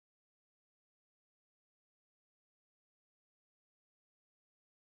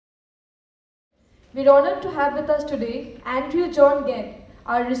We're honored to have with us today Andrew John Gedd,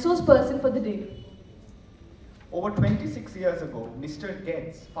 our resource person for the day. Over 26 years ago, Mr.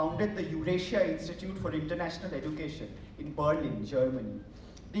 Getz founded the Eurasia Institute for International Education in Berlin, Germany.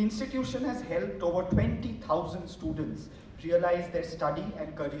 The institution has helped over 20,000 students realize their study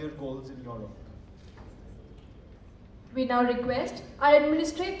and career goals in Europe. We now request our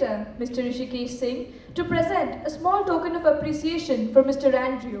administrator, Mr. Yoshiki Singh, to present a small token of appreciation for Mr.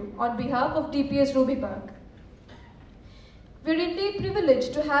 Andrew on behalf of DPS Ruby Park. We're indeed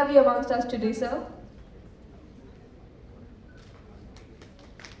privileged to have you amongst us today, sir.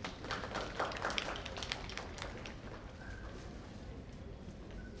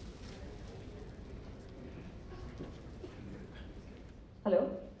 Hello.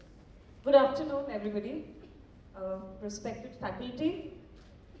 Good afternoon, everybody. Respected faculty,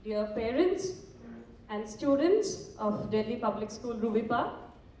 dear parents and students of Delhi Public School Ruby Park.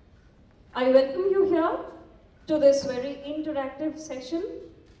 I welcome you here to this very interactive session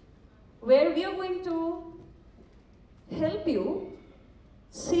where we are going to help you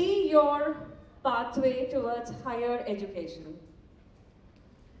see your pathway towards higher education.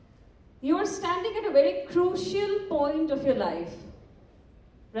 You are standing at a very crucial point of your life,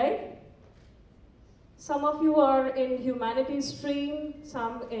 right? Some of you are in humanities stream,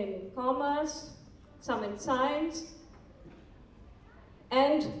 some in commerce, some in science.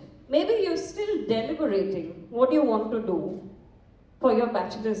 And maybe you're still deliberating what you want to do for your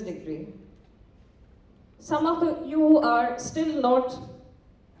bachelor's degree. Some of you are still not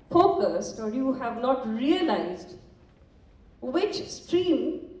focused, or you have not realized which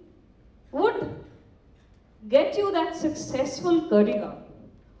stream would get you that successful career,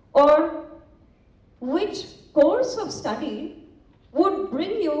 or which course of study would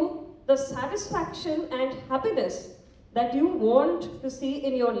bring you the satisfaction and happiness that you want to see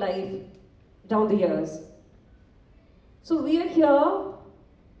in your life down the years. So we are here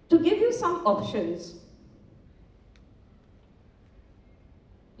to give you some options.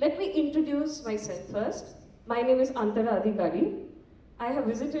 Let me introduce myself first. My name is Antara Adhikari. I have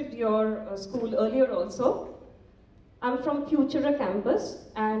visited your school earlier also. I'm from Futur Campus,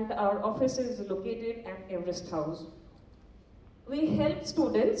 and our office is located at Everest House. We help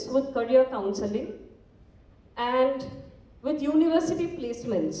students with career counseling and with university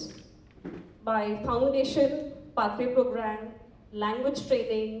placements by foundation, pathway program, language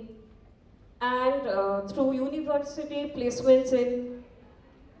training, and through university placements in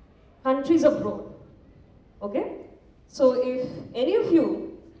countries abroad. Okay? So if any of you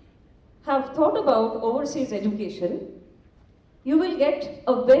have thought about overseas education, you will get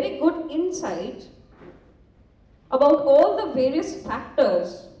a very good insight about all the various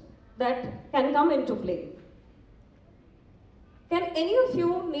factors that can come into play. Can any of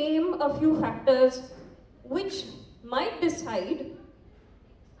you name a few factors which might decide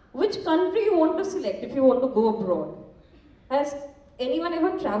which country you want to select if you want to go abroad? Has anyone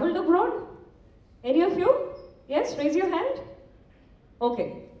ever traveled abroad? Any of you? Yes, raise your hand.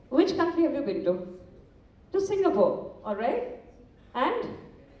 Okay. Which country have you been to? To Singapore, all right? And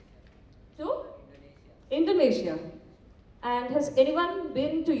to Indonesia. And has anyone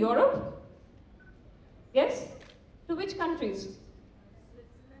been to Europe? Yes? To which countries?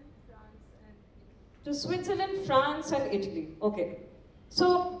 Switzerland, France, and Italy. To Switzerland, France, and Italy. Okay.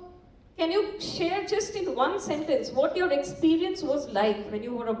 So, can you share just in one sentence what your experience was like when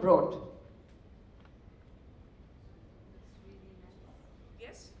you were abroad?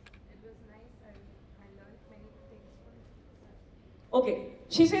 Okay,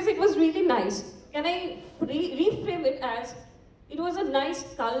 she says it was really nice. Can I reframe it as, it was a nice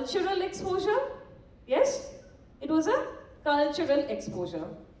cultural exposure? Yes? It was a cultural exposure.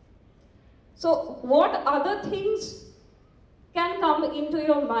 So what other things can come into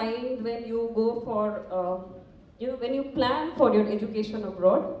your mind when you go for, when you plan for your education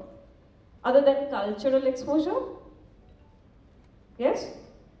abroad, other than cultural exposure? Yes?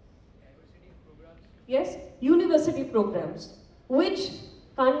 Diversity programs. Yes, university programs. Which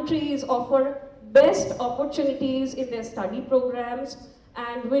countries offer best opportunities in their study programs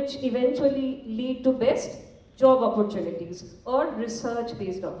and which eventually lead to best job opportunities or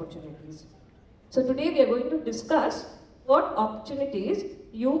research-based opportunities. So today we are going to discuss what opportunities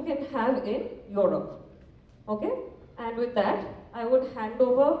you can have in Europe. Okay? And with that, I would hand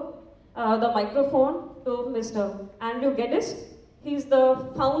over the microphone to Mr. Andrew Geddes. He's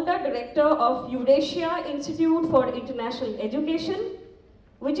the founder director of Eurasia Institute for International Education,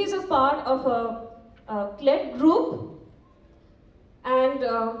 which is a part of a CLED group. And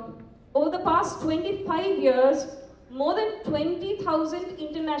over the past 25 years, more than 20,000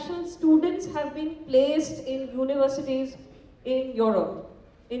 international students have been placed in universities in Europe,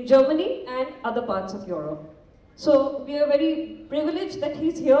 in Germany and other parts of Europe. So we are very privileged that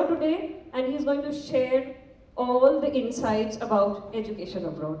he's here today and he's going to share all the insights about education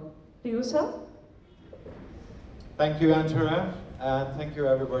abroad. To you, sir. Thank you, Antara, and thank you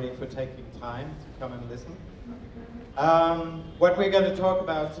everybody for taking time to come and listen. What we're going to talk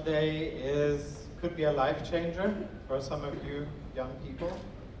about today could be a life changer for some of you young people,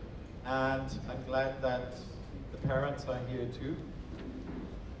 and I'm glad that the parents are here too.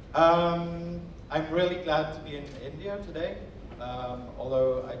 I'm really glad to be in India today,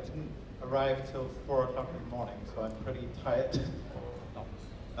 although I didn't arrive till 4 o'clock in the morning, so I'm pretty tired.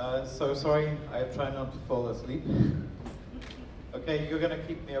 So sorry, I try not to fall asleep. Okay, you're going to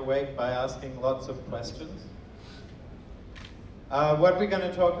keep me awake by asking lots of questions. What we're going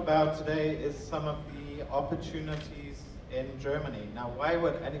to talk about today is some of the opportunities in Germany. Now, why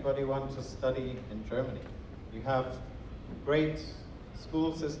would anybody want to study in Germany? You have great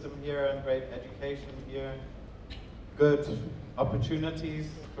school system here and great education here, good opportunities,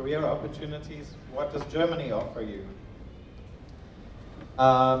 career opportunities. What does Germany offer you?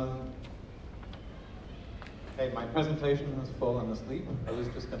 Okay, my presentation has fallen asleep. I was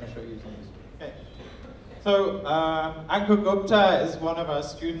just going to show you something. Okay. So, Ankur Gupta is one of our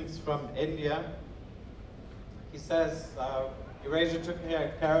students from India. He says, Eurasia took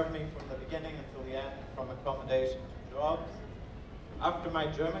care of me from the beginning until the end, from accommodation to jobs. After my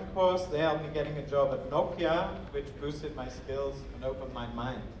German course, they helped me getting a job at Nokia, which boosted my skills and opened my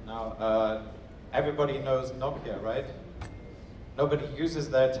mind. Now, everybody knows Nokia, right? Nobody uses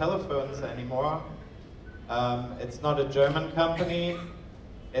their telephones anymore. It's not a German company.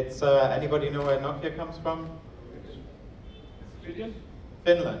 It's, anybody know where Nokia comes from?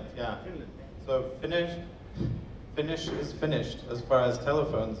 Finland, yeah. Finland. So Finnish is finished as far as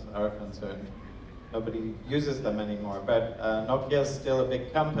telephones are concerned. Nobody uses them anymore, but Nokia is still a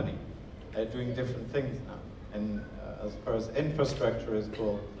big company. They're doing different things now, and as far as infrastructure is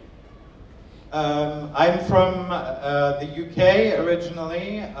called. I'm from the UK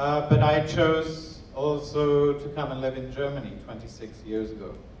originally, but I chose also to come and live in Germany 26 years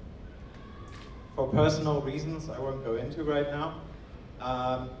ago. For personal reasons I won't go into right now,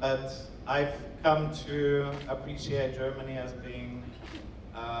 but I've come to appreciate Germany as being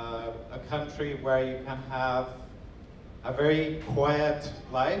a country where you can have a very quiet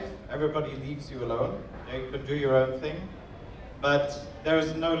life. Everybody leaves you alone. You can do your own thing, but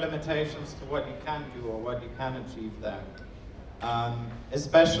there's no limitations to what you can do or what you can achieve there.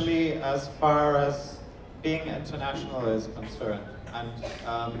 Especially as far as being international is concerned. And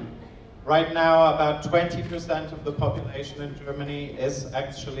right now, about 20% of the population in Germany is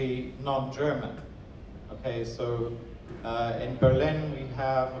actually non-German. Okay, so in Berlin we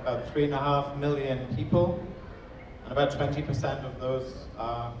have about 3.5 million people, and about 20% of those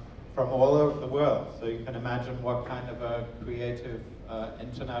are from all over the world. So you can imagine what kind of a creative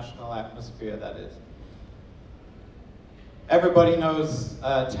international atmosphere that is. Everybody knows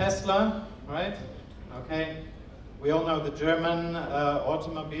Tesla, right? Okay, we all know the German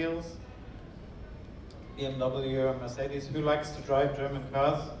automobiles, BMW, Mercedes. Who likes to drive German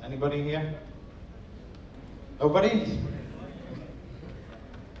cars? Anybody here? Nobody?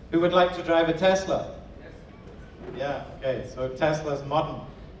 Who would like to drive a Tesla? Yeah, okay, so Tesla's modern.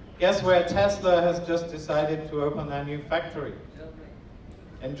 Guess where Tesla has just decided to open their new factory?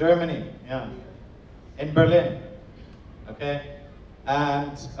 In Germany, yeah. In Berlin, okay?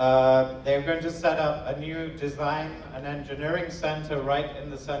 And they're going to set up a new design and engineering center right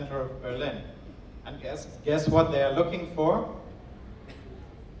in the center of Berlin. And guess what they're looking for?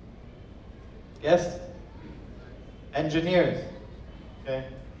 Guess? Engineers, okay?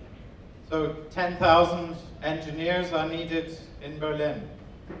 So 10,000 engineers are needed in Berlin.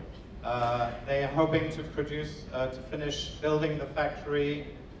 They are hoping to finish building the factory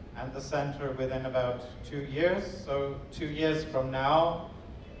and the center within about 2 years. So 2 years from now,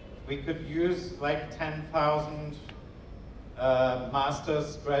 we could use like 10,000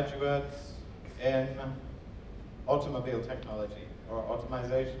 master's graduates in automobile technology or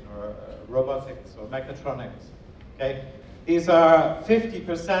automation or robotics or mechatronics. Okay? These are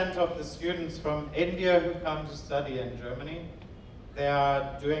 50% of the students from India who come to study in Germany. They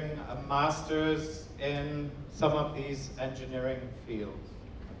are doing a master's in some of these engineering fields.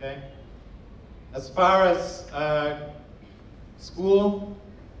 Okay? As far as school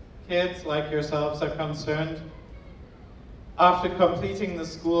kids like yourselves are concerned, after completing the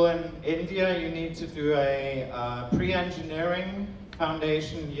school in India, you need to do a pre-engineering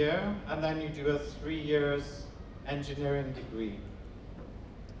foundation year, and then you do a 3 years engineering degree.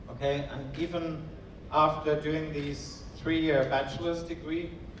 Okay, and even after doing these 3-year bachelor's degree,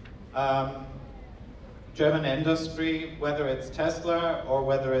 German industry, whether it's Tesla or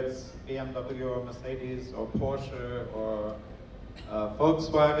whether it's BMW or Mercedes or Porsche or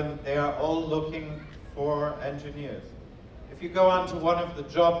Volkswagen, they are all looking for engineers. If you go onto one of the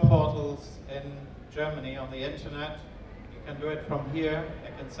job portals in Germany on the internet, you can do it from here.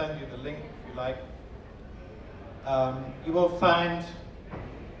 I can send you the link if you like. You will find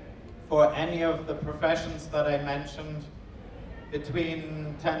for any of the professions that I mentioned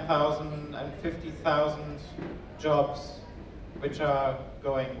between 10,000 and 50,000 jobs which are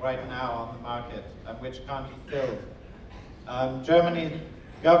going right now on the market and which can't be filled. Germany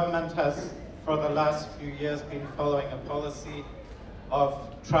government has for the last few years been following a policy of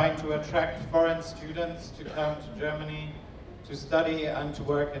trying to attract foreign students to come to Germany to study and to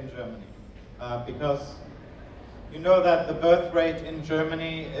work in Germany. Because you know that the birth rate in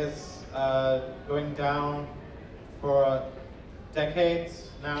Germany is going down for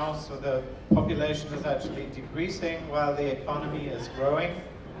decades now, so the population is actually decreasing while the economy is growing.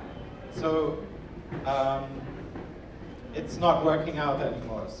 So it's not working out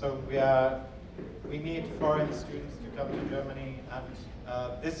anymore. So we need foreign students to come to Germany,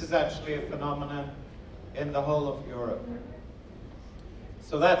 and this is actually a phenomenon in the whole of Europe.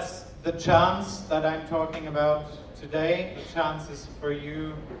 So that's the chance that I'm talking about today. The chance is for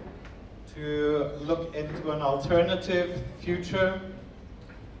you to look into an alternative future,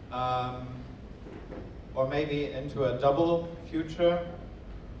 or maybe into a double future,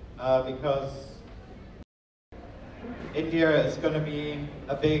 because India is going to be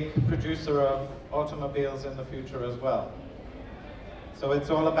a big producer of automobiles in the future as well. So it's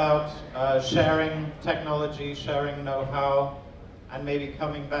all about sharing technology, sharing know-how, and maybe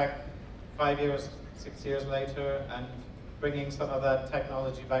coming back 5 years, 6 years later and bringing some of that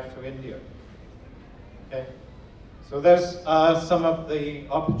technology back to India. Okay, so there's some of the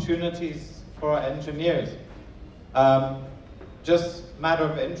opportunities for engineers. Just matter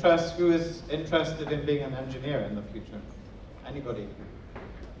of interest, who is interested in being an engineer in the future? Anybody?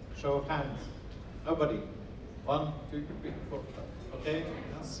 Show of hands. Nobody. 1, 2, 3, 4, 5. Okay,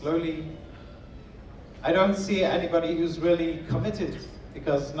 slowly. I don't see anybody who's really committed,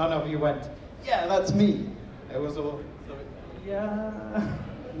 because none of you went, yeah, that's me. It was all, yeah,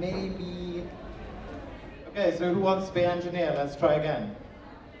 maybe. Okay, so who wants to be an engineer? Let's try again.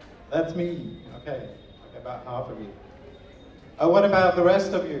 That's me. Okay, about half of you. What about the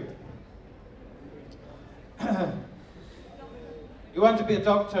rest of you? You want to be a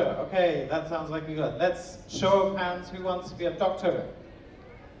doctor? Okay, that sounds like we got. Let's show of hands, who wants to be a doctor?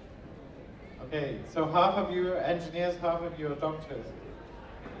 Okay, so half of you are engineers, half of you are doctors.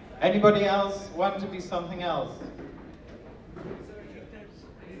 Anybody else want to be something else?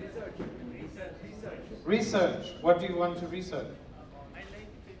 Research. What do you want to research?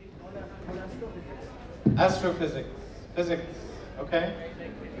 Astrophysics. Physics. Okay.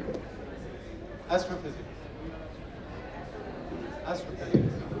 Astrophysics.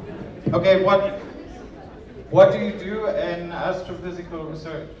 Astrophysics. Okay, what do you do in astrophysical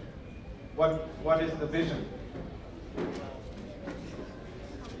research? What is the vision?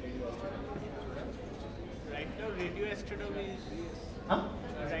 Right now, radio astronomy is. Huh?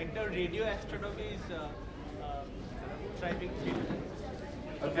 Right now, radio astronomy is thriving field.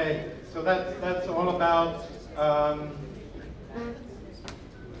 Okay, so that's all about.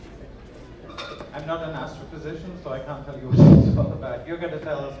 I'm not an astrophysician, so I can't tell you what it's all about. You're going to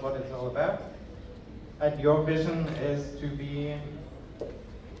tell us what it's all about. And your vision is to be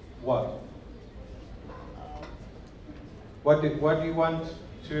what? What do you want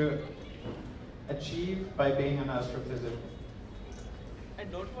to achieve by being an astrophysicist? I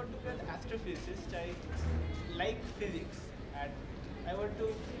don't want to be an astrophysicist. I like physics, and I want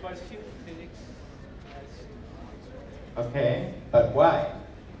to pursue physics. Okay, but why?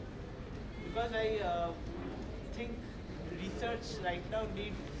 Because I think research right now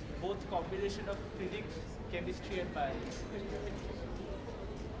needs both combination of physics, chemistry, and biology.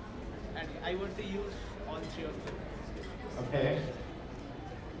 And I want to use all three of them. Okay.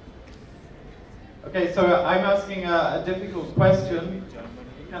 Okay, so I'm asking a difficult question.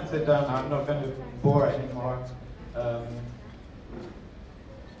 You can sit down, I'm not going to bore anymore.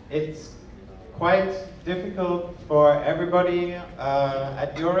 It's quite difficult for everybody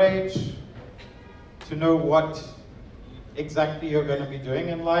at your age to know what exactly you're going to be doing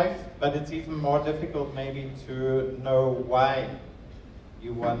in life, but it's even more difficult maybe to know why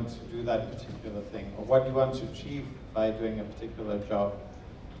you want to do that particular thing, or what you want to achieve by doing a particular job.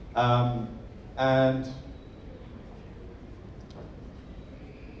 And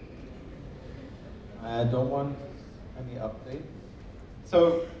I don't want any update.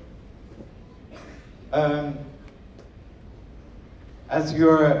 So, as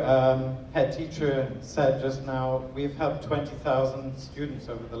your head teacher said just now, we've helped 20,000 students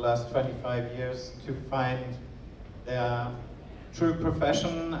over the last 25 years to find their true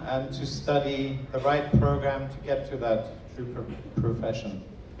profession and to study the right program to get to that true profession.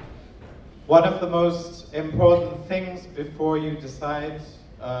 One of the most important things before you decide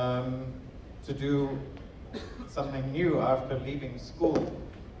to do something new after leaving school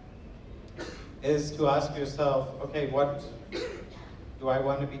is to ask yourself, okay, what do I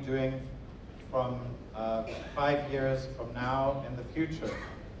want to be doing from 5 years from now in the future?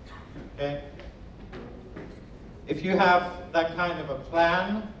 Okay? If you have that kind of a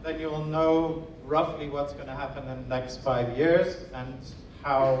plan, then you will know roughly what's going to happen in the next 5 years and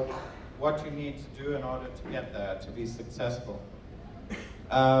what you need to do in order to get there, to be successful.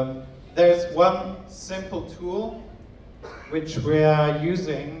 There's one simple tool which we are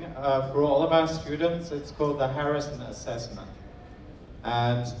using for all of our students. It's called the Harrison Assessment.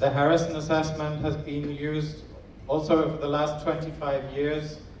 And the Harrison Assessment has been used also over the last 25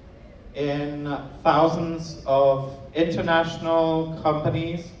 years in thousands of international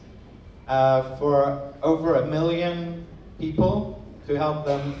companies for over 1 million people to help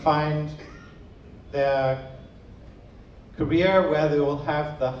them find their career where they will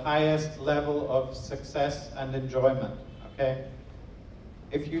have the highest level of success and enjoyment, okay?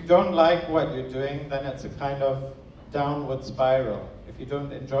 If you don't like what you're doing, then it's a kind of downward spiral. If you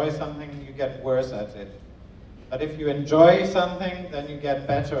don't enjoy something, you get worse at it. But if you enjoy something, then you get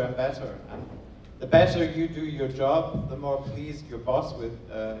better and better. And the better you do your job, the more pleased your boss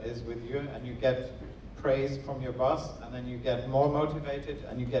is with you, and you get praise from your boss, and then you get more motivated,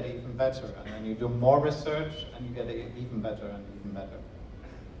 and you get even better. And then you do more research, and you get even better and even better.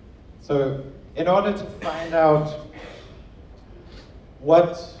 So in order to find out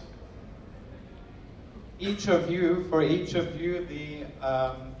what for each of you, the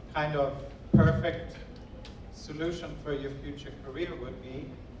kind of perfect solution for your future career would be,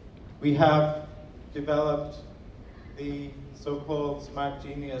 we have developed the so-called Smart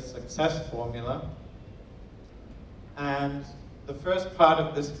Genius Success Formula. And the first part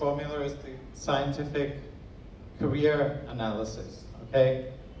of this formula is the scientific career analysis,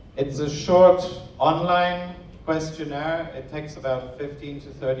 okay? It's a short online questionnaire. It takes about 15 to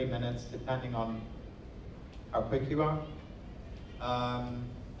 30 minutes, depending on how quick you are.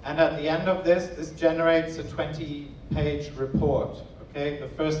 And at the end of this generates a 20-page report, okay? The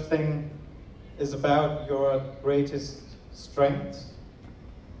first thing is about your greatest strengths,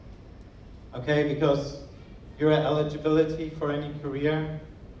 okay? Because your eligibility for any career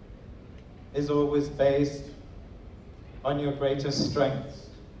is always based on your greatest strengths,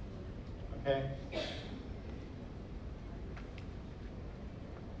 okay?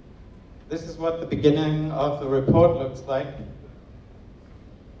 This is what the beginning of the report looks like.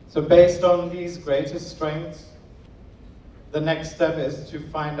 So based on these greatest strengths, the next step is to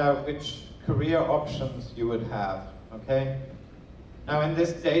find out which career options you would have, okay? Now in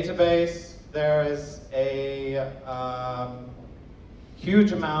this database, there is a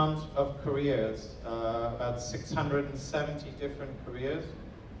huge amount of careers, about 670 different careers,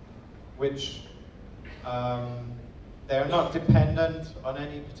 which they're not dependent on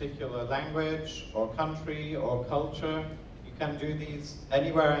any particular language or country or culture. You can do these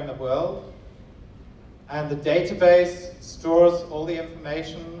anywhere in the world. And the database stores all the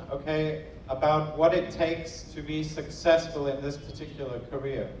information, okay, about what it takes to be successful in this particular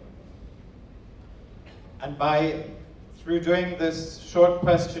career. And through doing this short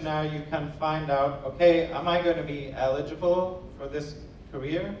questionnaire, you can find out, okay, am I going to be eligible for this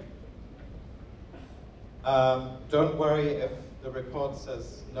career? Don't worry if the report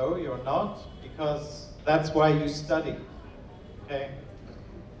says no, you're not, because that's why you study, okay?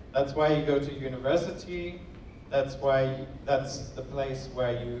 That's why you go to university. That's the place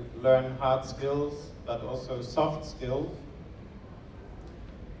where you learn hard skills, but also soft skills.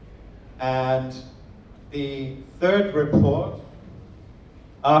 And the third report,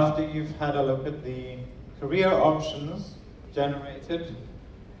 after you've had a look at the career options generated,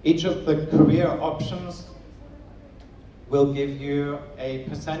 each of the career options will give you a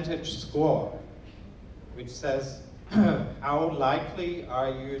percentage score, which says how likely are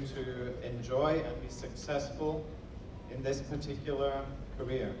you to enjoy and be successful in this particular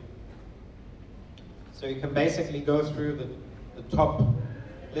career. So you can basically go through the top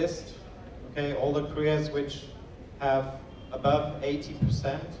list, okay, all the careers which have above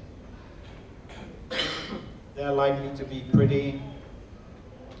 80%, they're likely to be pretty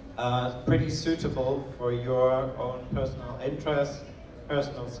pretty suitable for your own personal interests,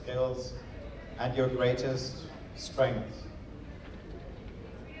 personal skills, and your greatest strengths.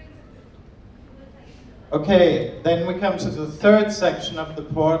 Okay, then we come to the third section of the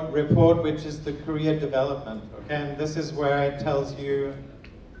report, which is the career development. Okay, and this is where it tells you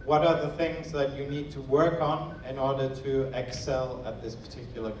what are the things that you need to work on in order to excel at this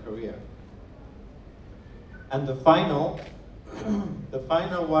particular career. And the final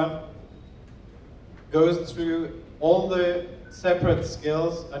one goes through all the separate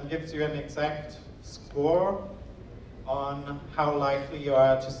skills and gives you an exact score on how likely you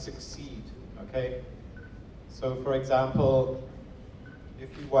are to succeed, okay? So for example,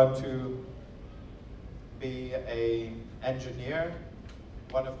 if you want to be an engineer,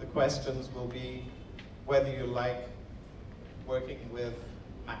 one of the questions will be whether you like working with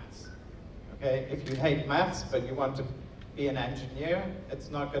maths. Okay, if you hate maths but you want to be an engineer, it's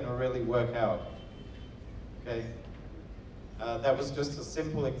not going to really work out. Okay, that was just a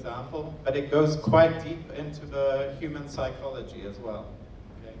simple example, but it goes quite deep into the human psychology as well.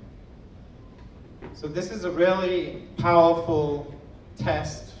 Okay, so this is a really powerful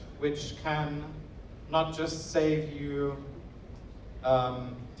test which can not just save you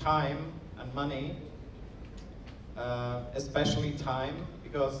time and money, especially time,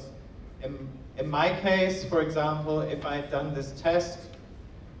 because in my case, for example, if I had done this test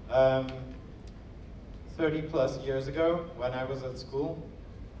 30 plus years ago when I was at school,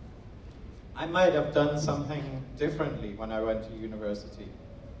 I might have done something differently when I went to university,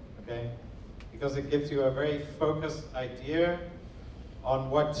 okay? Because it gives you a very focused idea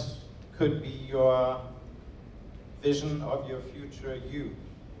on what could be your vision of your future you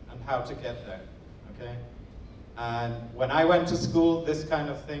and how to get there, okay? And when I went to school, this kind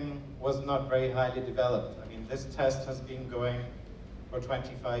of thing was not very highly developed. I mean, this test has been going for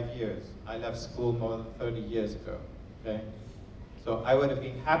 25 years. I left school more than 30 years ago, okay? So I would have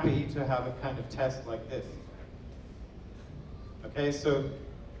been happy to have a kind of test like this. Okay, so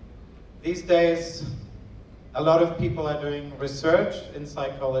these days, a lot of people are doing research in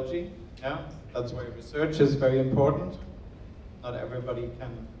psychology, yeah? That's why research is very important. Not everybody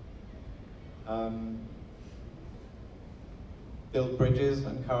can build bridges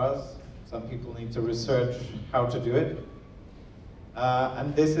and cars. Some people need to research how to do it.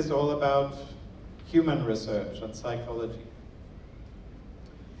 And this is all about human research and psychology.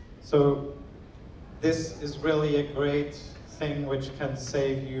 So this is really a great thing which can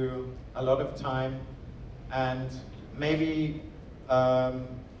save you a lot of time and maybe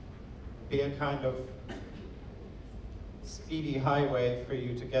be a kind of speedy highway for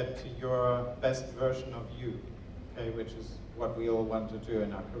you to get to your best version of you, okay, which is what we all want to do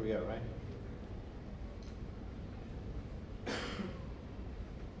in our career, right?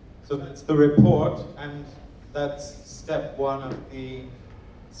 So that's the report, and that's step one of the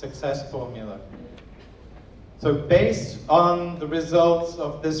success formula. So based on the results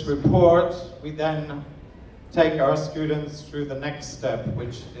of this report, we then take our students through the next step,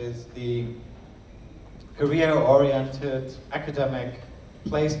 which is the career-oriented academic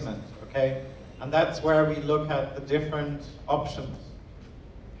placement, okay? And that's where we look at the different options,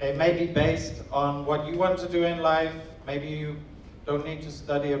 okay? Maybe based on what you want to do in life, maybe you don't need to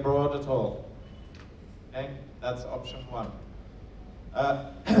study abroad at all, okay? That's option one.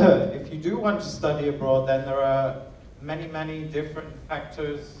 If you do want to study abroad, then there are many, many different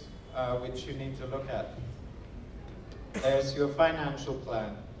factors which you need to look at. There's your financial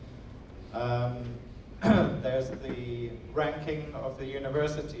plan. There's the ranking of the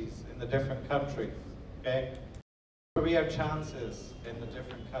universities in the different countries, okay? Career chances in the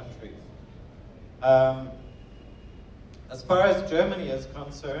different countries. As far as Germany is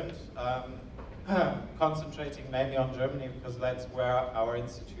concerned, concentrating mainly on Germany because that's where our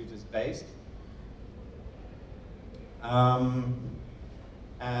institute is based. And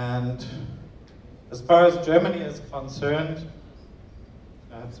as far as Germany is concerned,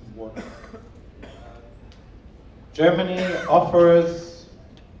 I have some water. Germany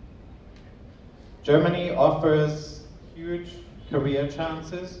offers huge career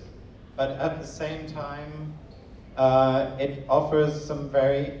chances, but at the same time, it offers some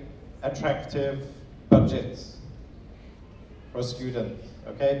very attractive budgets for students.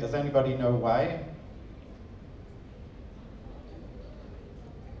 Okay, does anybody know why?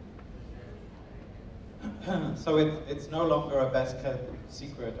 So it's no longer a best kept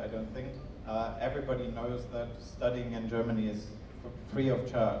secret, I don't think. Everybody knows that studying in Germany is free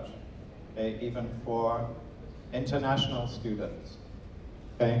of charge, okay, even for international students.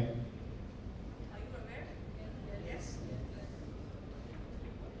 Okay? Are you aware? Yes.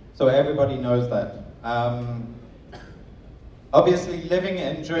 So everybody knows that. Obviously, living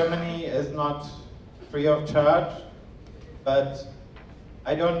in Germany is not free of charge, but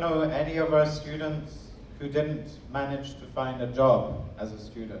I don't know any of our students who didn't manage to find a job as a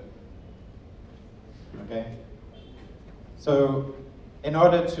student. Okay? So, in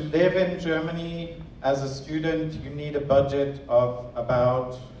order to live in Germany as a student, you need a budget of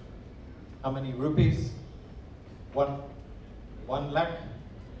about, how many rupees? 1 lakh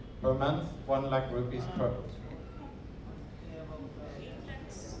per month, 1 lakh rupees per.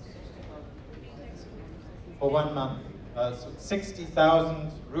 For 1 month. So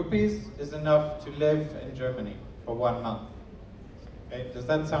 60,000 rupees is enough to live in Germany for 1 month. Okay, does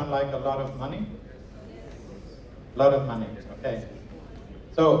that sound like a lot of money? A lot of money, okay.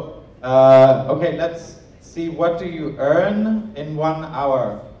 So, okay, let's see, what do you earn in 1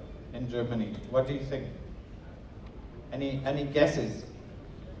 hour in Germany? What do you think? Any guesses?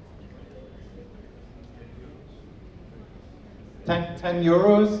 10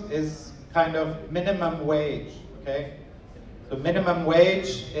 euros is kind of minimum wage, okay? So minimum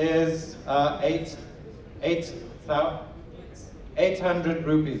wage is 800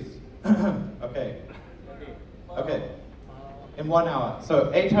 rupees. Okay. Okay. In 1 hour.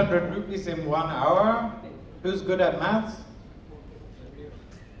 So 800 rupees in 1 hour. Who's good at maths?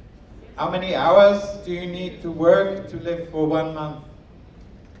 How many hours do you need to work to live for 1 month?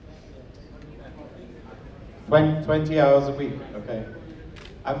 20 hours a week, okay.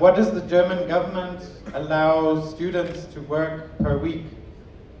 And what does the German government allow students to work per week?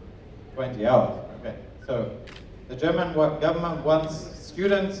 20 hours, okay. So the German government wants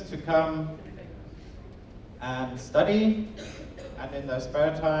students to come and study, and in their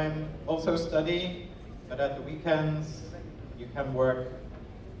spare time also study, but at the weekends you can work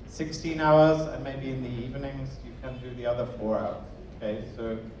 16 hours, and maybe in the evenings you can do the other 4 hours, okay.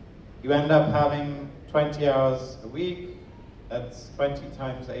 So you end up having 20 hours a week. That's 20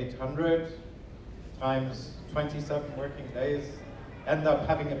 times 800 times 27 working days. End up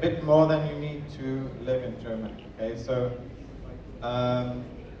having a bit more than you need to live in Germany. Okay, so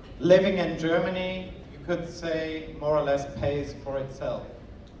living in Germany, you could say, more or less pays for itself.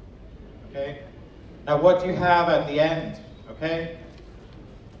 Okay. Now, what you have at the end? Okay.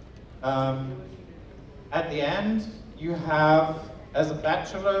 At the end, you have, as a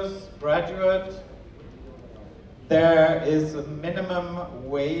bachelor's graduate, there is a minimum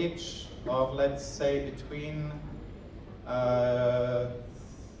wage of, let's say, between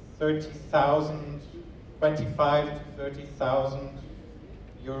 30,000, 25 to 30,000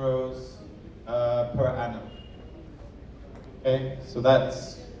 euros per annum. Okay, so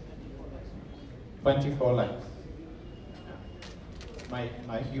that's 24 lakhs.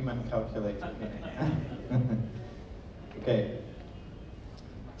 My human calculator. Okay.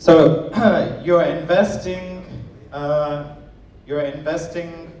 So you're investing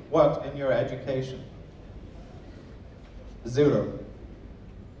what in your education? 0.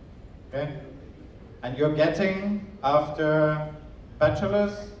 Okay? And you're getting, after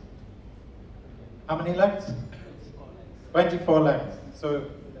bachelor's, how many lakhs? 24 lakhs. So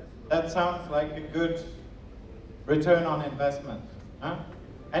that sounds like a good return on investment. Huh?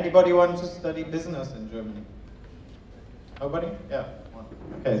 Anybody want to study business in Germany? Nobody? Yeah.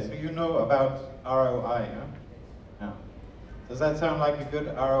 Okay, so you know about ROI, huh? Yeah. Does that sound like a good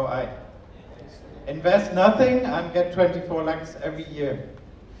ROI? Invest nothing and get 24 lakhs every year.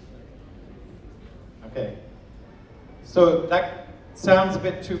 Okay. So that sounds a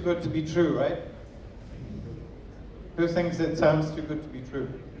bit too good to be true, right? Who thinks it sounds too good to be true?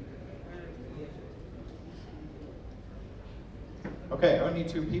 Okay, only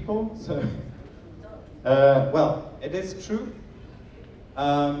 2 people, so... well, it is true.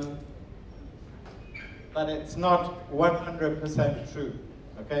 But it's not 100% true,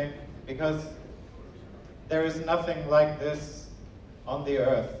 okay? Because there is nothing like this on the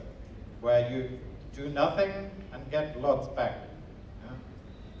earth, where you do nothing and get lots back. Yeah?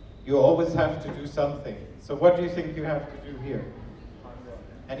 You always have to do something. So what do you think you have to do here?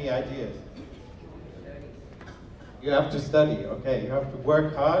 Any ideas? You have to study, okay? You have to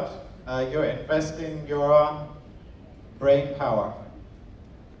work hard. You're investing your brain power.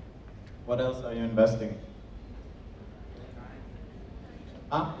 What else are you investing?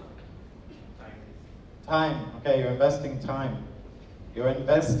 Huh? Time. Okay, you're investing time. You're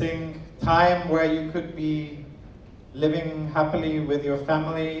investing time where you could be living happily with your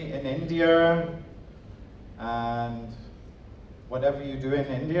family in India, and whatever you do in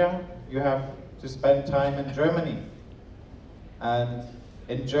India, you have to spend time in Germany. And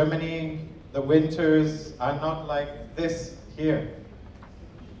in Germany, the winters are not like this here.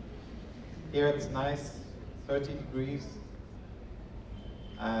 Here it's nice, 30 degrees.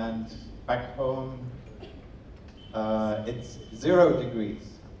 And back home, it's 0 degrees.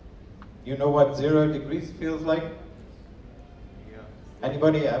 You know what 0 degrees feels like? Yeah.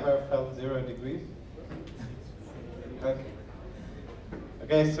 Anybody ever felt 0 degrees? Okay.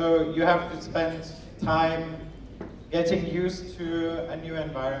 Okay, so you have to spend time getting used to a new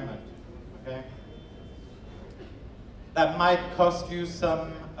environment, okay? That might cost you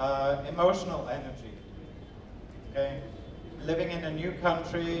some emotional energy, okay? Living in a new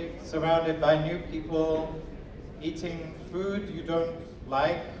country, surrounded by new people, eating food you don't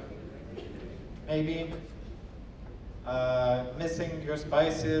like, maybe, missing your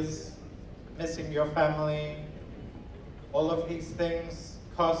spices, missing your family. All of these things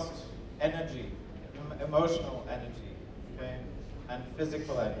cost energy, emotional energy, okay, and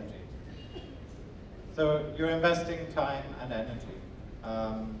physical energy. So you're investing time and energy,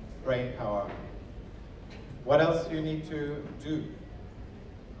 brain power. What else do you need to do?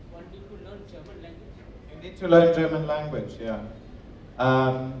 One need to learn German language. You need to learn German language, yeah.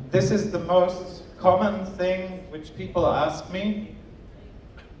 This is the most common thing which people ask me.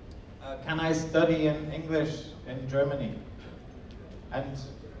 Can I study in English in Germany? And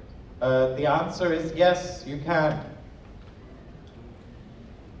the answer is yes, you can.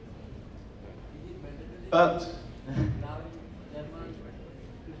 But Now in German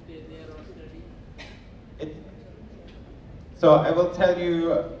to stay there or study. So I will tell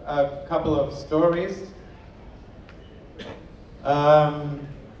you a couple of stories.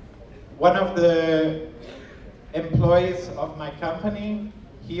 One of the employees of my company,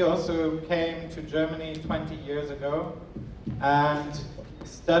 he also came to Germany 20 years ago and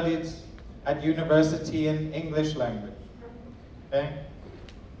studied at university in English language. Okay?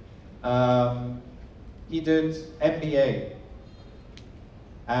 He did MBA.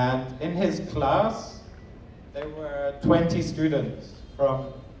 And in his class, there were 20 students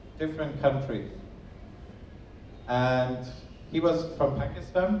from different countries. And he was from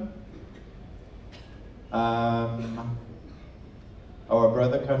Pakistan, our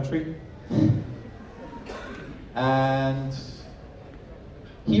brother country. And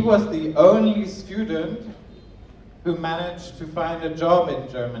he was the only student who managed to find a job in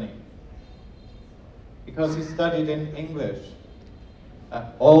Germany because he studied in English.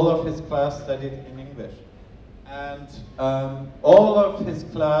 All of his class studied in English. And all of his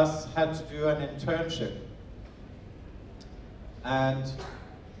class had to do an internship. And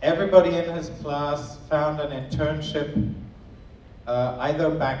everybody in his class found an internship either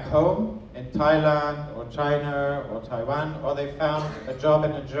back home in Thailand or China or Taiwan, or they found a job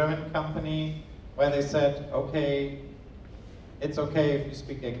in a German company where they said, okay, it's okay if you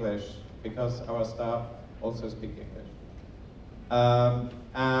speak English because our staff also speak English.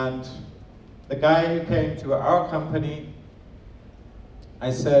 And the guy who came to our company,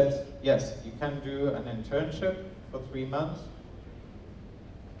 I said, yes, you can do an internship for 3 months.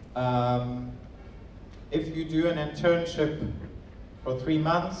 If you do an internship for 3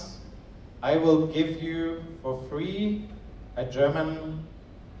 months, I will give you for free a German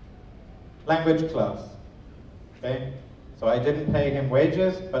language class. Okay? So I didn't pay him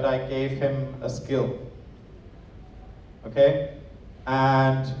wages, but I gave him a skill. Okay?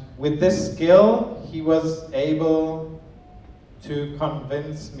 And with this skill, he was able to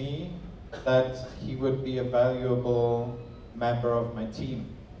convince me that he would be a valuable member of my team.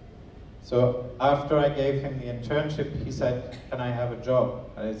 So after I gave him the internship, he said, can I have a job?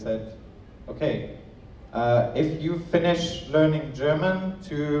 And I said, okay, if you finish learning German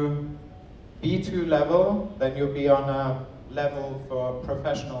to B2 level, then you'll be on a level for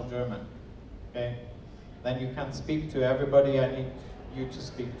professional German, okay? Then you can speak to everybody I need you to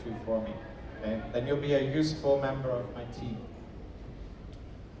speak to for me, okay? Then you'll be a useful member of my team.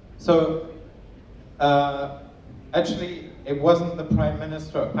 So, actually, it wasn't the Prime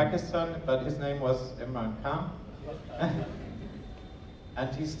Minister of Pakistan, but his name was Imran Khan.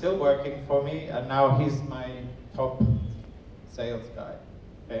 And he's still working for me, and now he's my top sales guy,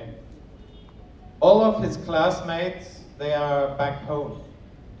 okay? All of his classmates, they are back home,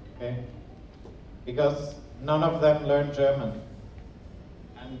 okay? Because none of them learn German.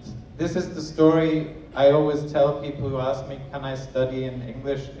 And this is the story I always tell people who ask me, can I study in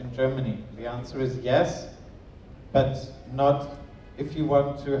English in Germany? The answer is yes, but not if you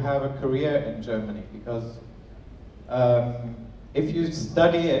want to have a career in Germany, because if you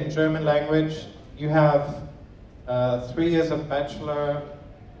study in German language, you have 3 years of bachelor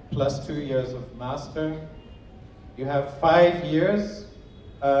plus 2 years of master. You have 5 years.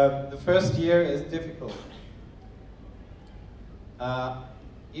 The first year is difficult.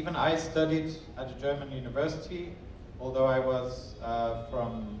 even I studied at a German university, although I was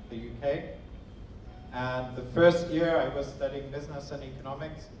from the UK. And the first year I was studying business and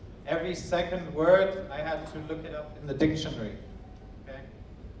economics. Every second word I had to look it up in the dictionary. Okay?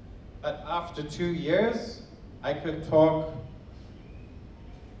 But after 2 years, I could talk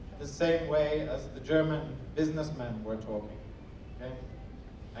the same way as the German businessmen were talking. Okay?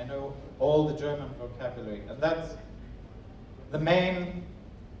 I know all the German vocabulary, and that's the main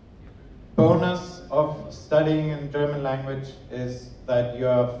bonus of studying in German language, is that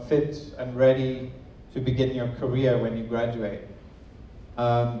you're fit and ready to begin your career when you graduate.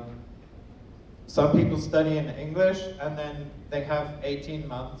 Some people study in English and then they have 18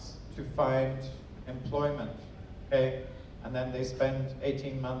 months to find employment, okay? And then they spend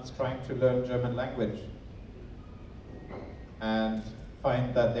 18 months trying to learn German language and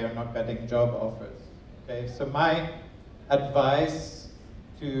find that they're not getting job offers, okay? So my advice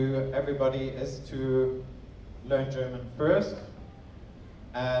to everybody is to learn German first,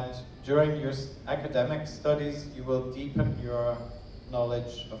 and during your academic studies you will deepen your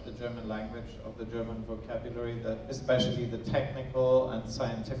knowledge of the German language, of the German vocabulary, especially the technical and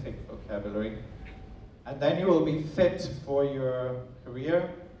scientific vocabulary. And then you will be fit for your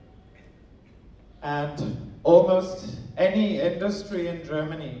career. And almost any industry in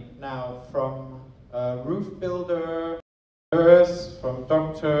Germany now, from roof builder, nurse, from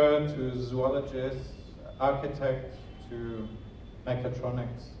doctor to zoologist, architect to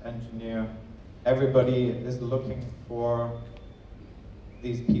mechatronics engineer, everybody is looking for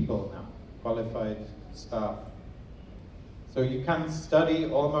these people now, qualified staff. So you can study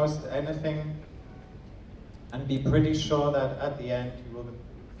almost anything and be pretty sure that at the end you will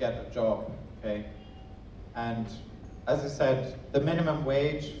get a job, okay? And as I said, the minimum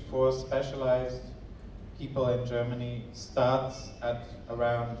wage for specialized people in Germany starts at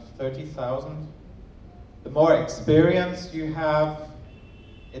around 30,000. The more experience you have,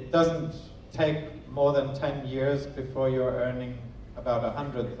 it doesn't take more than 10 years before you're earning about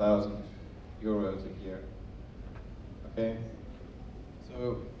 100,000 euros a year, okay?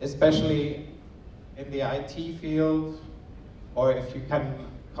 So especially in the IT field, or if you can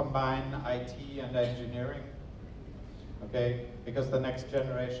combine IT and engineering, okay? Because the next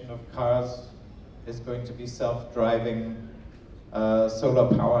generation of cars is going to be self-driving,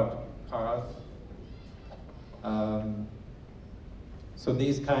 solar-powered cars. So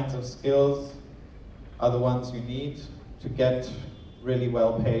these kinds of skills are the ones you need to get really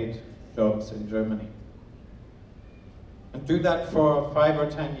well-paid jobs in Germany. And do that for 5 or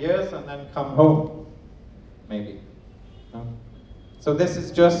 10 years and then come home, maybe. No? So this is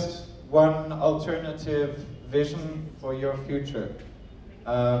just one alternative vision for your future.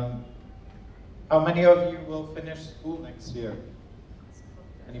 How many of you will finish school next year?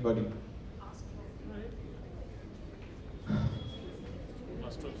 Anybody?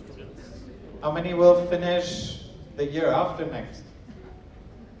 How many will finish the year after next?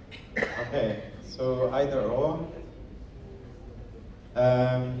 Okay, so either or.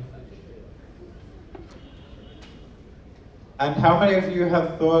 And how many of you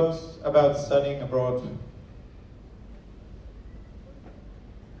have thought about studying abroad?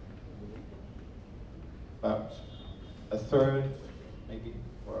 About a third, maybe,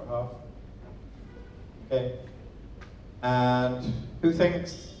 or a half. Okay. And who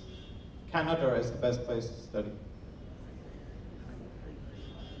thinks Canada is the best place to study?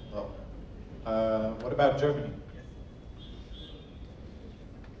 Well, what about Germany?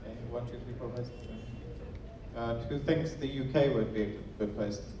 Okay, 1, 2, 3, 4, 5, 6, 7. Who thinks the UK would be a good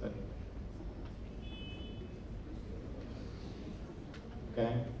place to study?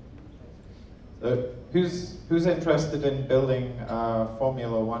 Okay. So who's interested in building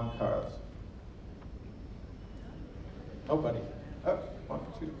Formula 1 cars? Nobody. Oh, 1,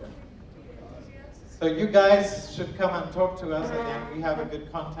 2, 3. So you guys should come and talk to us again. We have a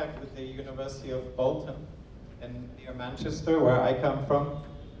good contact with the University of Bolton near Manchester, where I come from.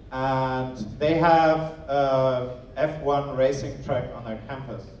 And they have a F1 racing track on their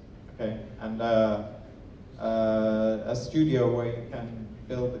campus, okay? And a studio where you can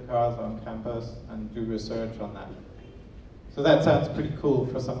build the cars on campus and do research on that. So that sounds pretty cool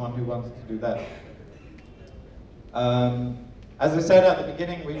for someone who wants to do that. As I said at the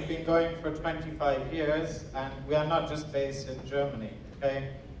beginning, we've been going for 25 years, and we are not just based in Germany, okay?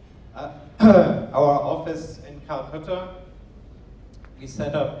 Our office in Calcutta, we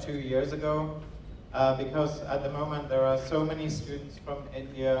set up 2 years ago, because at the moment there are so many students from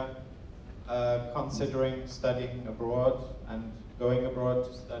India considering studying abroad and going abroad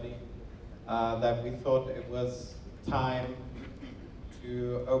to study, that we thought it was time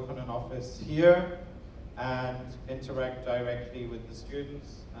to open an office here and interact directly with the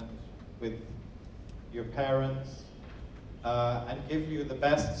students and with your parents, and give you the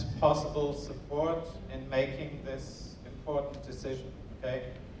best possible support in making this important decision, okay?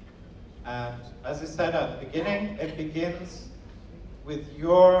 And as I said at the beginning, it begins with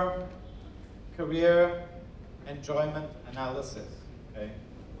your career enjoyment analysis, okay?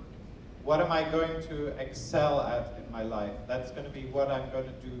 What am I going to excel at in my life? That's going to be what I'm going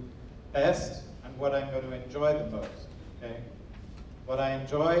to do best and what I'm going to enjoy the most, okay? What I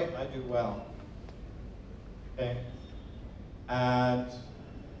enjoy, I do well, okay? And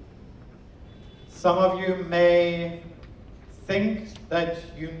some of you may think that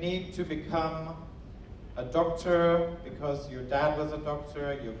you need to become a doctor because your dad was a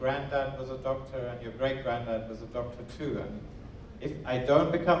doctor, your granddad was a doctor, and your great-granddad was a doctor too. And if I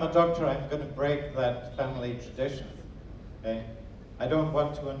don't become a doctor, I'm going to break that family tradition, okay? I don't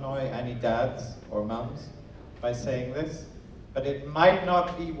want to annoy any dads or mums by saying this, but it might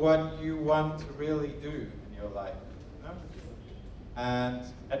not be what you want to really do in your life. And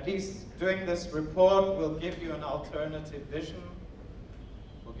at least doing this report will give you an alternative vision,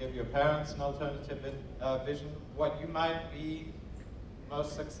 will give your parents an alternative vision, what you might be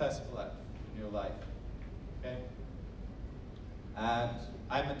most successful at in your life, okay? And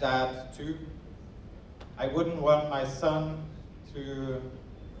I'm a dad too. I wouldn't want my son to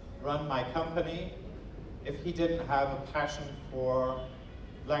run my company if he didn't have a passion for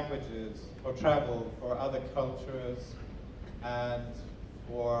languages, for travel, for other cultures, and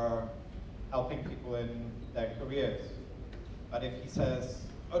for helping people in their careers. But if he says,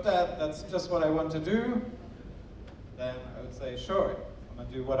 oh Dad, that's just what I want to do, then I would say, sure, I'm going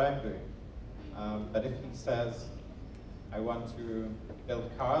to do what I'm doing. But if he says, I want to build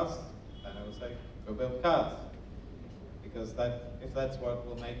cars, then I would say, go build cars. Because if that's what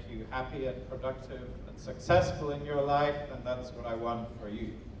will make you happy and productive and successful in your life, then that's what I want for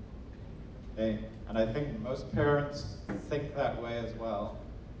you. Okay? And I think most parents think that way as well.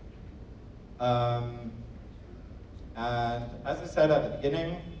 And as I said at the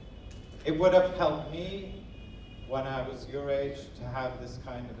beginning, it would have helped me when I was your age to have this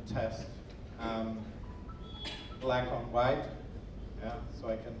kind of a test, black on white, yeah? So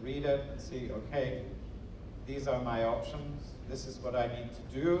I can read it and see, okay, these are my options, this is what I need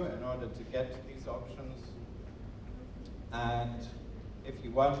to do in order to get to these options. And if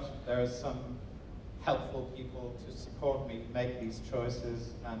you want, there are some helpful people to support me make these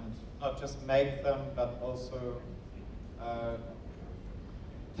choices, and not just make them, but also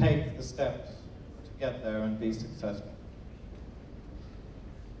take the steps to get there and be successful.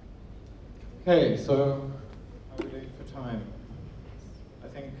 Okay, so how are we doing for time? I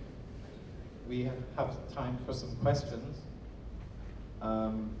think we have time for some questions.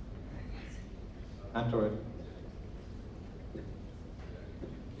 Android.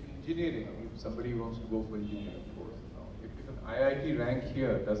 Engineering, if somebody wants to go for engineering course now, if an IIT rank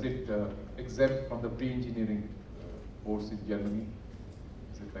here, does it exempt from the pre-engineering course in Germany?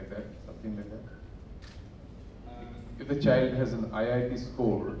 Is it like that, something like that? If the child has an IIT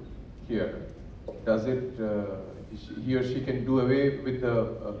score here, does it, he or she can do away with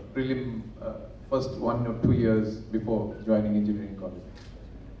the prelim first 1 or 2 years before joining engineering college?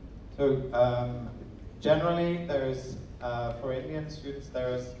 So generally there's, for Indian students,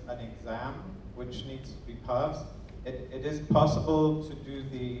 there is an exam which needs to be passed. It is possible to do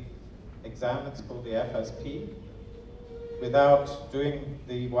the exam, it's called the FSP, without doing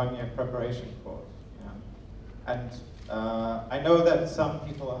the 1-year preparation course. Yeah. And I know that some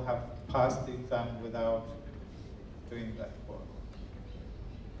people have passed the exam without doing that course.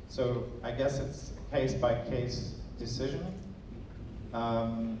 So I guess it's a case-by-case decision.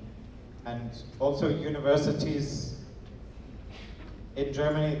 And also universities in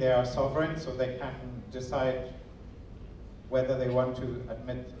Germany, they are sovereign, so they can decide whether they want to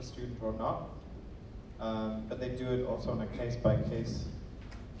admit a student or not. But they do it also on a case-by-case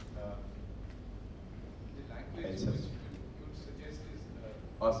basis. You would suggest is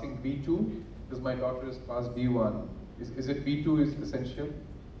passing B2, because my daughter has passed B1. Is it B2 is essential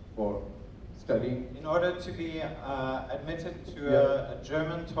for studying? In order to be admitted to a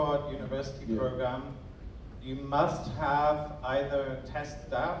German-taught university program, you must have either test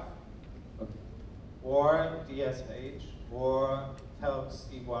staff or DSH or TELC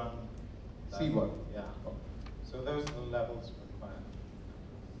C1. C1. Yeah. So those are the levels required.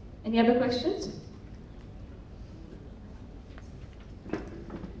 Any other questions?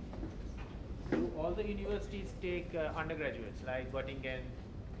 Do all the universities take undergraduates like Göttingen?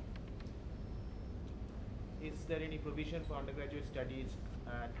 is there any provision for undergraduate studies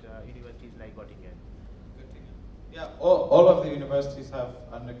at universities like Göttingen? Yeah, all of the universities have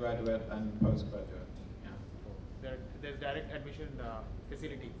undergraduate and postgraduate. Yeah. There's direct admission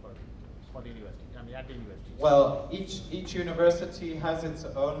facility for the university, I mean at the university. Well, each university has its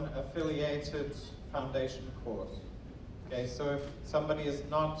own affiliated foundation course. Okay, so if somebody is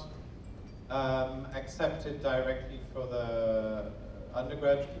not accepted directly for the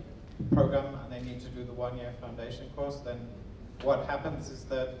undergrad program and they need to do the one-year foundation course, then what happens is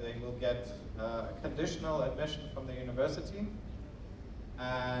that they will get a conditional admission from the university,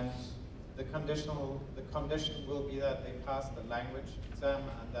 and the condition will be that they pass the language exam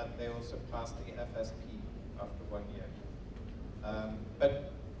and that they also pass the FSP after 1 year.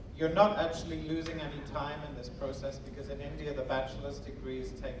 But you're not actually losing any time in this process, because in India the bachelor's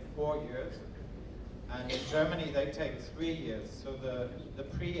degrees take 4 years, and in Germany they take 3 years. So the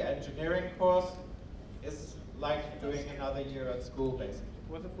pre-engineering course is like doing another year at school, basically.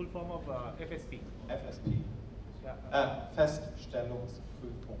 What's the full form of FSP? FSP. Yeah.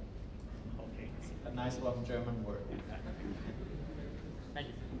 Feststellungsprüfung. Okay. A nice long German word. Thank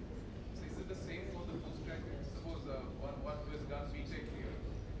you. So is it the same for the postgraduate? Suppose one who has done BTech here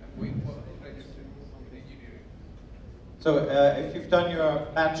and going for undergraduate in engineering. So if you've done your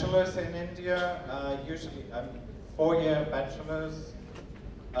bachelor's in India, usually 4-year bachelor's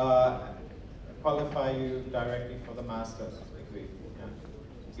qualify you directly for the master's degree.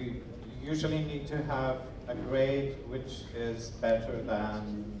 Yeah. You usually need to have a grade which is better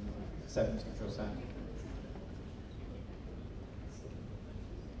than 70%.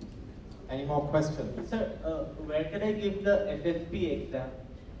 Any more questions? Sir, where can I give the FSP exam?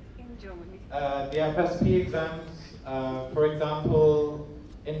 In Germany. The FSP exams, for example,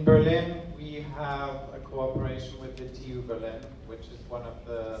 in Berlin, we have a cooperation with the TU Berlin, which is one of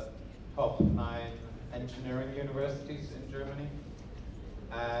the top 9 engineering universities in Germany.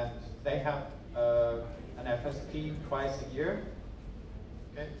 And they have an FSP twice a year.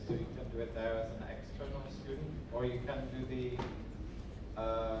 Okay, so you can do it there as an external student, or you can do the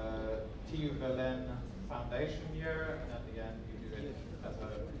TU Berlin foundation year, and at the end you do it as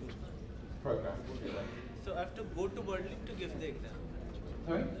a program. So I have to go to Berlin to give the exam?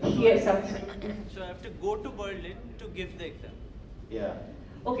 Sorry? Yes, absolutely. So I have to go to Berlin to give the exam? Yeah.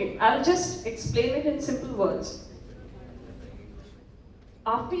 Okay, I'll just explain it in simple words.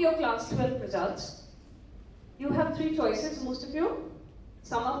 After your class 12 results, you have 3 choices, most of you.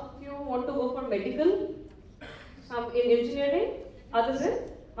 Some of you want to go for medical, some in engineering, others in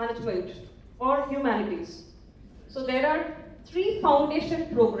management or humanities. So there are 3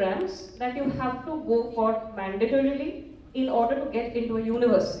 foundation programs that you have to go for mandatorily in order to get into a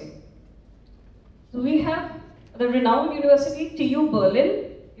university. So we have the renowned university TU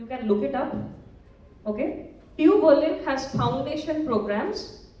Berlin. You can look it up. Okay. TU Berlin has foundation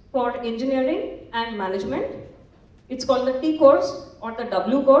programs for engineering and management. It's called the T course or the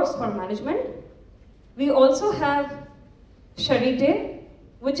W course for management. We also have Charité,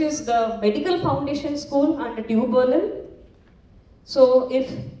 which is the medical foundation school under TU Berlin. So if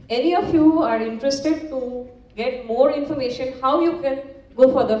any of you are interested to get more information how you can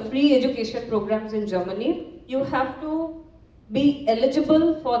go for the free education programs in Germany, you have to be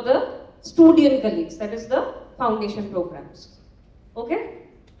eligible for the Studienkollegs, that is the foundation programs. Okay?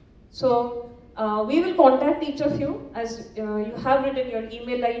 So we will contact each of you, as you have written your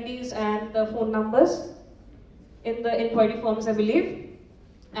email IDs and the phone numbers in the inquiry forms, I believe,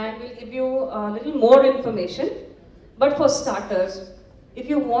 and we'll give you a little more information. But for starters, if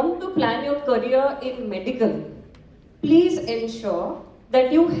you want to plan your career in medical, please ensure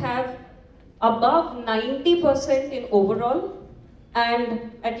that you have above 90% in overall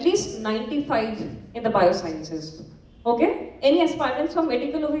and at least 95 in the biosciences. Okay? Any aspirants for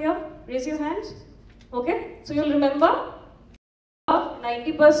medical over here? Raise your hands. Okay? So you'll remember above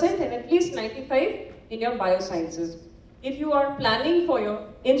 90% and at least 95 in your biosciences. If you are planning for your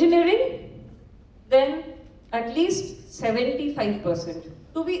engineering, then at least 75%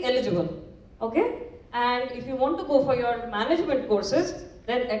 to be eligible. Okay? And if you want to go for your management courses,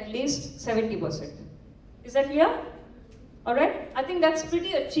 then at least 70%. Is that clear? Alright? I think that's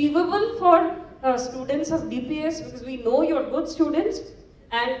pretty achievable for students of DPS, because we know you're good students,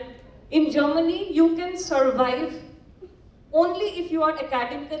 and in Germany you can survive only if you are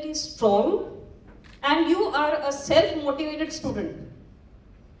academically strong and you are a self-motivated student.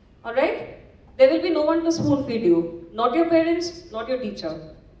 Alright? There will be no one to spoon feed you. Not your parents, not your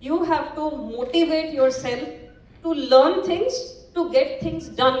teacher. You have to motivate yourself to learn things, to get things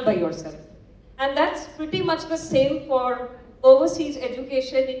done by yourself. And that's pretty much the same for overseas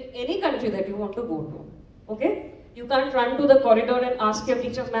education in any country that you want to go to. Okay? You can't run to the corridor and ask your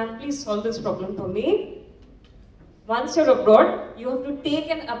teacher, ma'am, please solve this problem for me. Once you're abroad, you have to take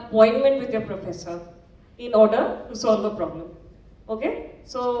an appointment with your professor in order to solve a problem. Okay?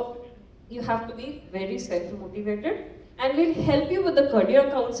 So you have to be very self-motivated, and we'll help you with the career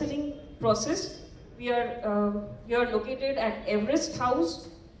counseling process. We are located at Everest House.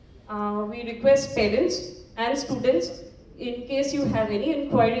 We request parents and students, in case you have any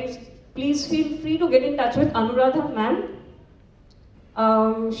inquiries, please feel free to get in touch with Anuradha ma'am.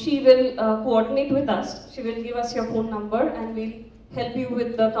 She will coordinate with us. She will give us your phone number and we'll help you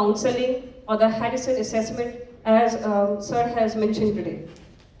with the counseling or the Harrison assessment as sir has mentioned today.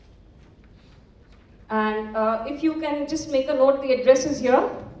 And if you can just make a note, the address is here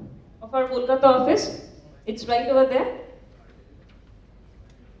of our Kolkata office. It's right over there.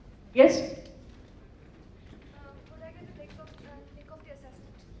 Yes? Could I get the link of the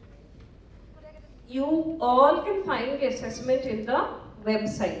assessment? Could I get the... You all can find the assessment in the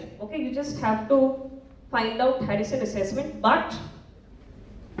website. Okay, you just have to find out Harrison assessment, but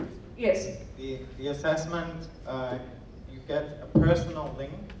yes. The assessment, you get a personal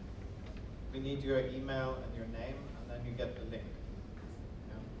link. We need your email and your name, and then you get the link.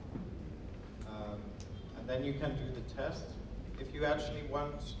 Yeah. And then you can do the test. If you actually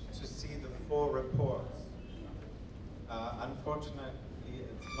want to see the full reports, unfortunately,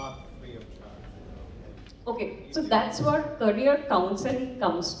 it's not free of charge. Okay, so that's what career counseling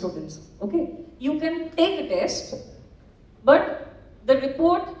comes, students. Okay, you can take a test, but the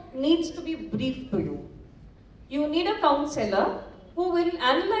report needs to be briefed to you. You need a counselor who will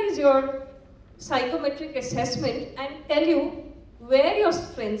analyze your psychometric assessment and tell you where your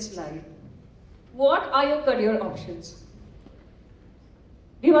strengths lie. What are your career options?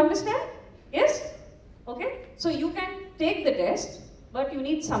 Do you understand? Yes? Okay, so you can take the test, but you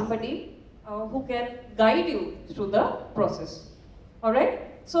need somebody who can guide you through the process. Alright?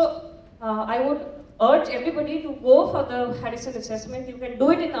 So I would urge everybody to go for the Harrison assessment. You can do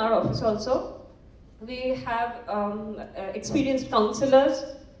it in our office also. We have experienced counselors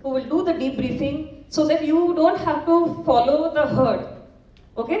who will do the debriefing so that you don't have to follow the herd.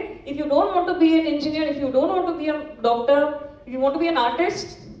 Okay? If you don't want to be an engineer, if you don't want to be a doctor, if you want to be an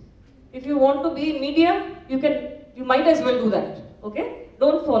artist, if you want to be in media, you might as well do that. Okay?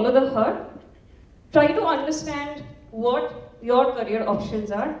 Don't follow the herd. Try to understand what your career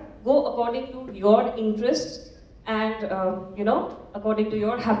options are. Go according to your interests and according to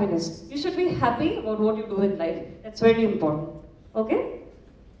your happiness. You should be happy about what you do in life. That's very important. Okay?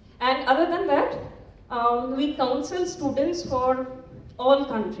 And other than that, we counsel students for all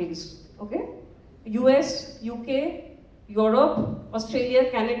countries. Okay? US, UK, Europe, Australia,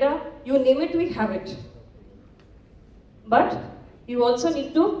 Canada, you name it, we have it. But you also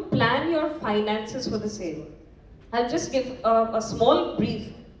need to plan your finances for the same. I'll just give a small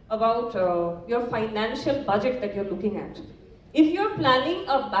brief about your financial budget that you're looking at. If you're planning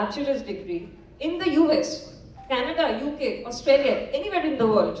a bachelor's degree in the US, Canada, UK, Australia, anywhere in the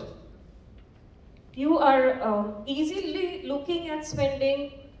world, you are easily looking at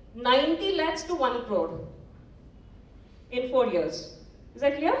spending 90 lakhs to 1 crore in 4 years. Is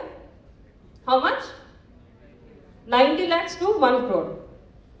that clear? How much? 90 lakhs to 1 crore.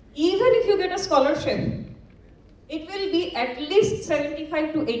 Even if you get a scholarship, it will be at least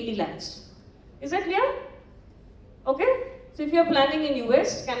 75 to 80 lakhs. Is that clear? Okay? So if you're planning in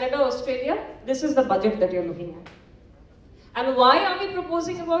US, Canada, Australia, this is the budget that you're looking at. And why are we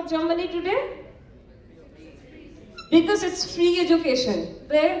proposing about Germany today? Because it's free education.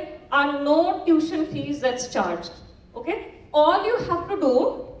 There are no tuition fees that's charged. Okay? All you have to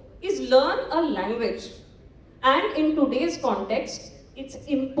do is learn a language. And in today's context, it's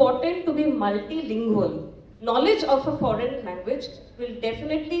important to be multilingual. Knowledge of a foreign language will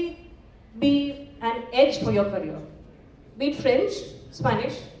definitely be an edge for your career. Be it French,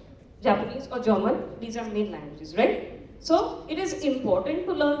 Spanish, Japanese or German, these are main languages, right? So it is important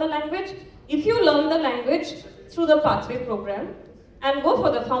to learn the language. If you learn the language through the pathway program and go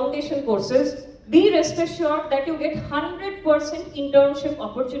for the foundation courses, be rest assured that you get 100% internship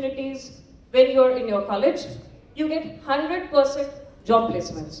opportunities when you're in your college. You get 100% job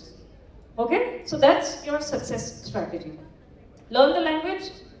placements. Okay? So that's your success strategy. Learn the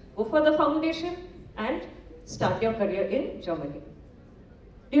language, go for the foundation, and start your career in Germany.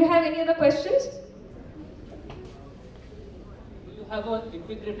 Do you have any other questions? Do you have an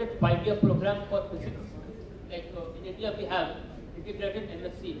integrated 5-year program for physics? Like in India we have integrated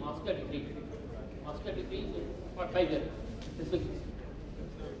MSc, master degree. Master degree for 5 years, physics.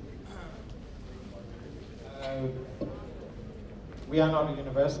 We are not a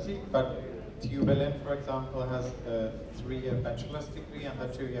university, but TU Berlin, for example, has a 3-year bachelor's degree and a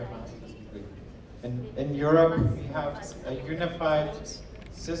 2-year master's degree. In Europe, we have a unified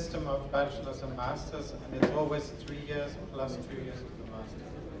system of bachelor's and master's, and it's always 3 years plus 2 years of the master's.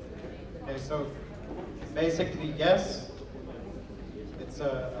 Okay, so basically, yes, it's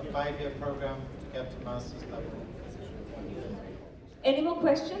a 5-year program to get to master's level. Any more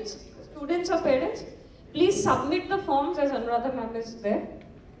questions? Students or parents? Please submit the forms as Anuradha ma'am is there.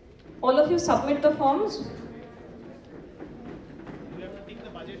 All of you submit the forms. You have to take the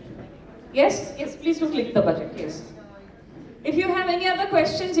budget. Yes, yes, please do click the budget, yes. If you have any other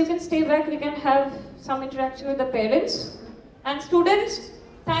questions, you can stay back. We can have some interaction with the parents. And students,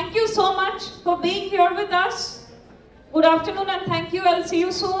 thank you so much for being here with us. Good afternoon and thank you. I'll see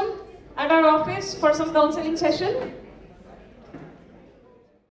you soon at our office for some counseling session.